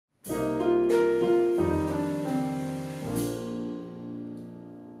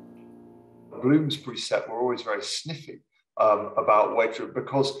Bloomsbury set were always very sniffy about Wedgwood,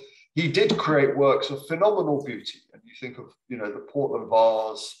 because he did create works of phenomenal beauty. And you think of, the Portland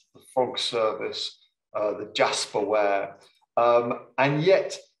vase, the frog service, the jasper ware, and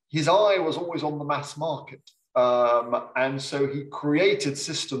yet his eye was always on the mass market. And so he created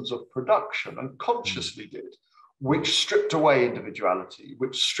systems of production, and consciously did, which stripped away individuality,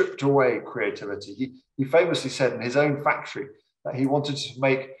 which stripped away creativity. He famously said in his own factory that he wanted to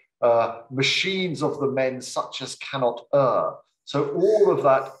make machines of the men such as cannot err. So all of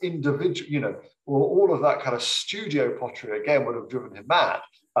that individual, all of that kind of studio pottery, again, would have driven him mad,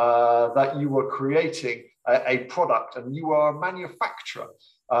 that you were creating a product and you are a manufacturer.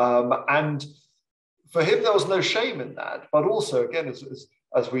 And for him, there was no shame in that. But also, again,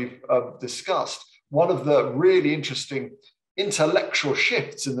 as we've discussed, one of the really interesting intellectual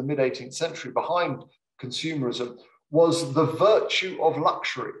shifts in the mid-18th century behind consumerism was the virtue of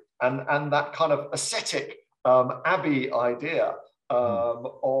luxury, and that kind of ascetic abbey idea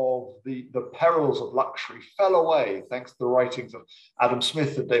of the perils of luxury fell away thanks to the writings of Adam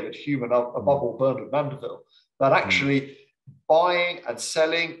Smith and David Hume, and above all Bernard Mandeville, that actually buying and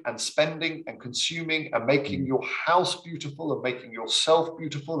selling and spending and consuming and making your house beautiful and making yourself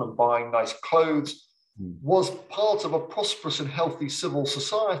beautiful and buying nice clothes was part of a prosperous and healthy civil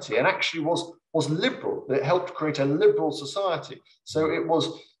society, and actually was liberal. It helped create a liberal society. So it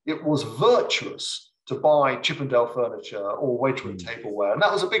was virtuous to buy Chippendale furniture or Wedgwood tableware, and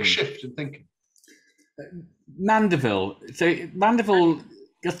that was a big shift in thinking. Mandeville. So Mandeville,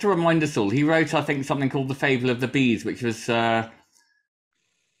 just to remind us all, he wrote, I think, something called The Fable of the Bees, which was a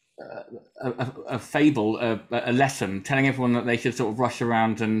fable, a lesson, telling everyone that they should sort of rush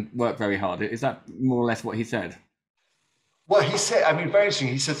around and work very hard. Is that more or less what he said? Well, he said, very interesting,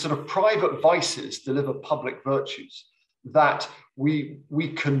 he said sort of private vices deliver public virtues, that we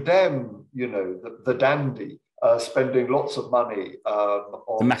condemn, the dandy spending lots of money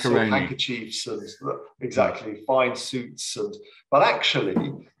on silk handkerchiefs and fine suits, but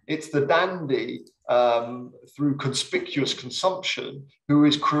actually it's the dandy through conspicuous consumption who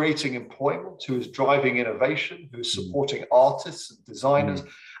is creating employment, who is driving innovation, who is supporting artists and designers.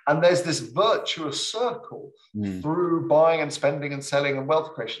 And there's this virtuous circle through buying and spending and selling and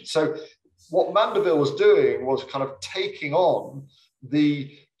wealth creation. So what Mandeville was doing was kind of taking on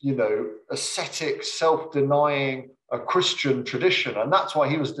the, ascetic, self-denying Christian tradition. And that's why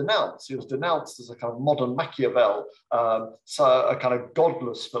he was denounced. He was denounced as a kind of modern Machiavel, so a kind of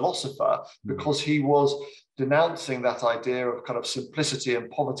godless philosopher, because he was denouncing that idea of kind of simplicity and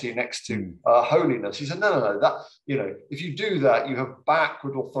poverty next to holiness. He said, no, that, if you do that, you have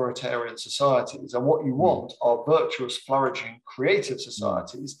backward authoritarian societies, and what you want are virtuous, flourishing, creative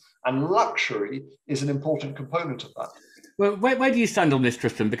societies, and luxury is an important component of that. Well, where do you stand on this,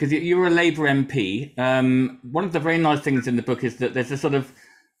 Tristram? Because you're a Labour MP. One of the very nice things in the book is that there's a sort of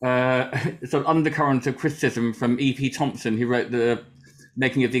undercurrent of criticism from E.P. Thompson, who wrote The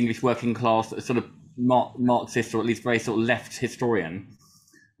Making of the English Working Class, a sort of Marxist, or at least very sort of left historian.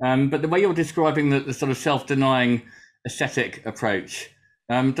 But the way you're describing the sort of self-denying ascetic approach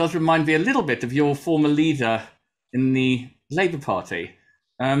does remind me a little bit of your former leader in the Labour Party.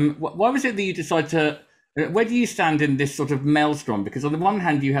 Why was it that you decided to... Where do you stand in this sort of maelstrom? Because on the one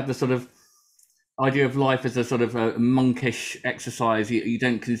hand, you have the sort of idea of life as a sort of a monkish exercise. You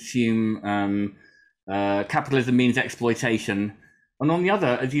don't consume. Capitalism means exploitation. And on the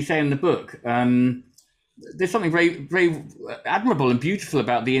other, as you say in the book, there's something very, very admirable and beautiful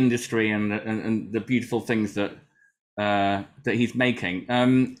about the industry and the beautiful things that he's making.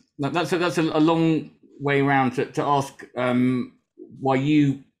 That's a long way around to ask why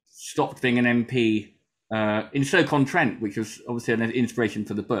you stopped being an MP in Stoke-on-Trent, which was obviously an inspiration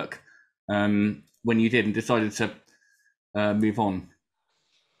for the book, when you did, and decided to move on.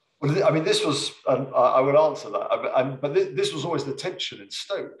 Well, this was, I would answer that, but this was always the tension in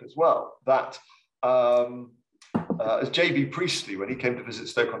Stoke as well, that as J.B. Priestley, when he came to visit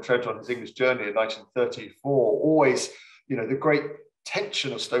Stoke-on-Trent on his English journey in 1934, always, the great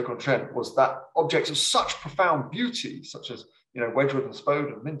tension of Stoke-on-Trent was that objects of such profound beauty, such as Wedgwood and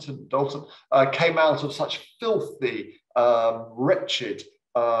Spode and Minton and Dalton, came out of such filthy, wretched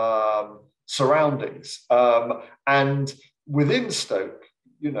surroundings. And within Stoke,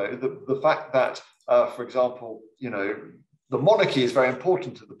 the fact that, for example, the monarchy is very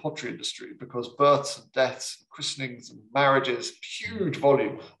important to the pottery industry, because births and deaths, and christenings and marriages, huge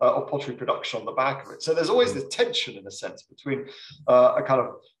volume of pottery production on the back of it. So there's always this tension, in a sense, between a kind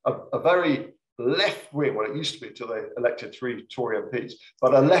of a very left wing, well, it used to be until they elected 3 Tory MPs,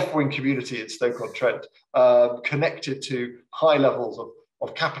 but a left wing community in Stoke-on-Trent connected to high levels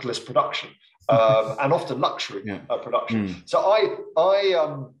of capitalist production, and often luxury production. So I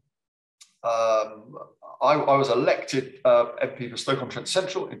was elected MP for Stoke-on-Trent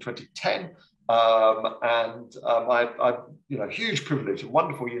Central in 2010, I huge privilege,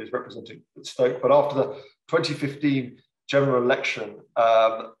 wonderful years representing Stoke. But after the 2015 general election,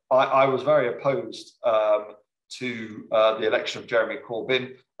 I was very opposed to the election of Jeremy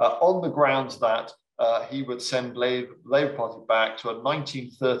Corbyn on the grounds that he would send Labour Party back to a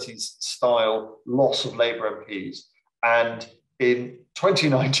 1930s style loss of Labour MPs. And in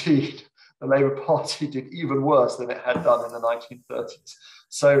 2019, the Labour Party did even worse than it had done in the 1930s.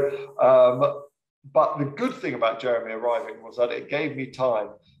 So, but the good thing about Jeremy arriving was that it gave me time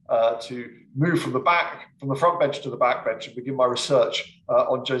to move from the front bench to the back bench and begin my research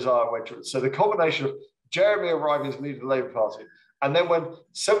on Josiah Wedgwood. So the combination of Jeremy arriving as leader of the Labour Party, and then when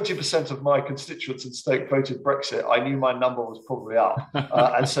 70% of my constituents in Stoke voted Brexit, I knew my number was probably up.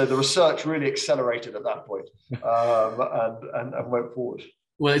 And so the research really accelerated at that point, and went forward.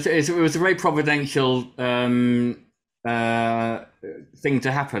 Well, it was a very providential thing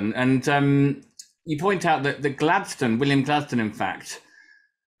to happen. And you point out that William Gladstone, in fact,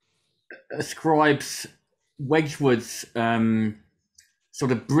 ascribes Wedgwood's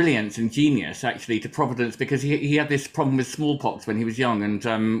sort of brilliance and genius actually to Providence, because he had this problem with smallpox when he was young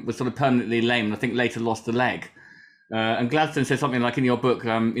and was sort of permanently lame, and I think later lost a leg. And Gladstone says something like in your book,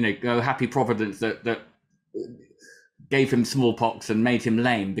 go happy Providence that gave him smallpox and made him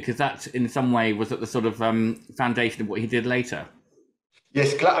lame, because that in some way was at the sort of foundation of what he did later.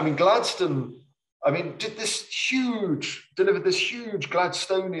 Yes, Gladstone, delivered this huge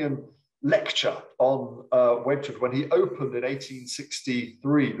Gladstonian lecture on Wedgwood when he opened in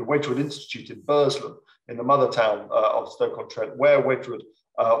 1863 the Wedgwood Institute in Burslem, in the mother town of Stoke-on-Trent, where Wedgwood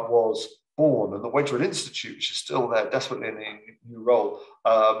was born. And the Wedgwood Institute, which is still there, desperately in a new role,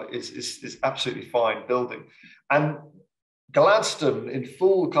 is absolutely fine building. And Gladstone, in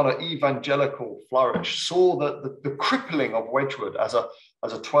full kind of evangelical flourish, saw the crippling of Wedgwood as a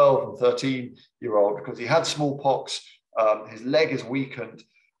 12 and 13-year-old, because he had smallpox, his leg is weakened.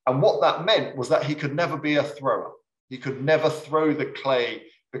 And what that meant was that he could never be a thrower. He could never throw the clay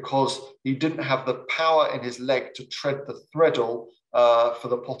because he didn't have the power in his leg to tread the threadle for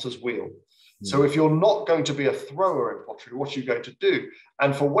the potter's wheel. So if you're not going to be a thrower in pottery, what are you going to do?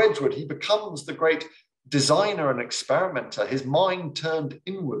 And for Wedgwood, he becomes the great designer and experimenter. His mind turned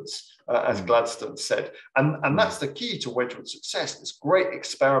inwards, as Gladstone said. And that's the key to Wedgwood's success, this great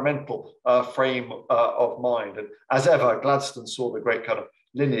experimental frame of mind. And as ever, Gladstone saw the great kind of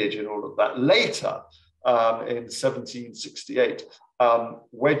lineage in all of that. Later, in 1768,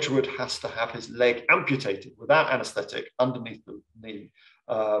 Wedgwood has to have his leg amputated without anaesthetic underneath the knee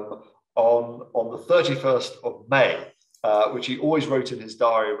on the 31st of May, which he always wrote in his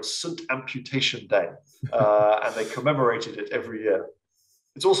diary was St. Amputation Day, and they commemorated it every year.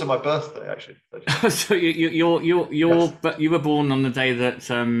 It's also my birthday, actually. So you were born on the day that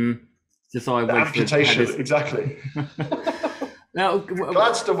Josiah Wedgwood amputation, exactly. Now,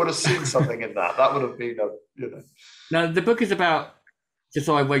 Gladstone would have seen something in that. That would have been Now, the book is about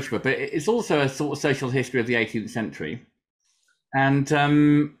Josiah Wedgwood, but it's also a sort of social history of the 18th century. And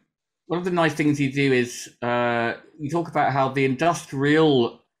one of the nice things you do is you talk about how the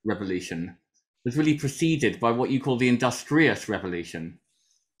Industrial Revolution was really preceded by what you call the Industrious Revolution.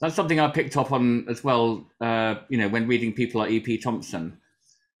 That's something I picked up on as well, when reading people like E.P. Thompson.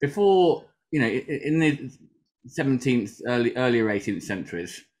 Before, in the 17th, earlier 18th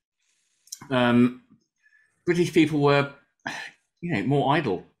centuries, British people were, more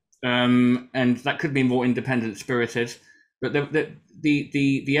idle, and that could be more independent spirited. But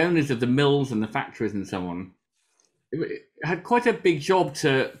the owners of the mills and the factories and so on had quite a big job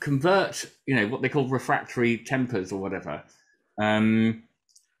to convert, what they call refractory tempers or whatever,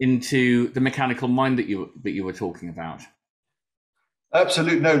 into the mechanical mind that you were talking about.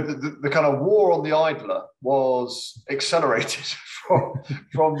 Absolutely. No, the kind of war on the idler was accelerated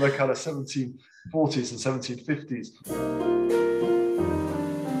from the kind of 1740s and 1750s.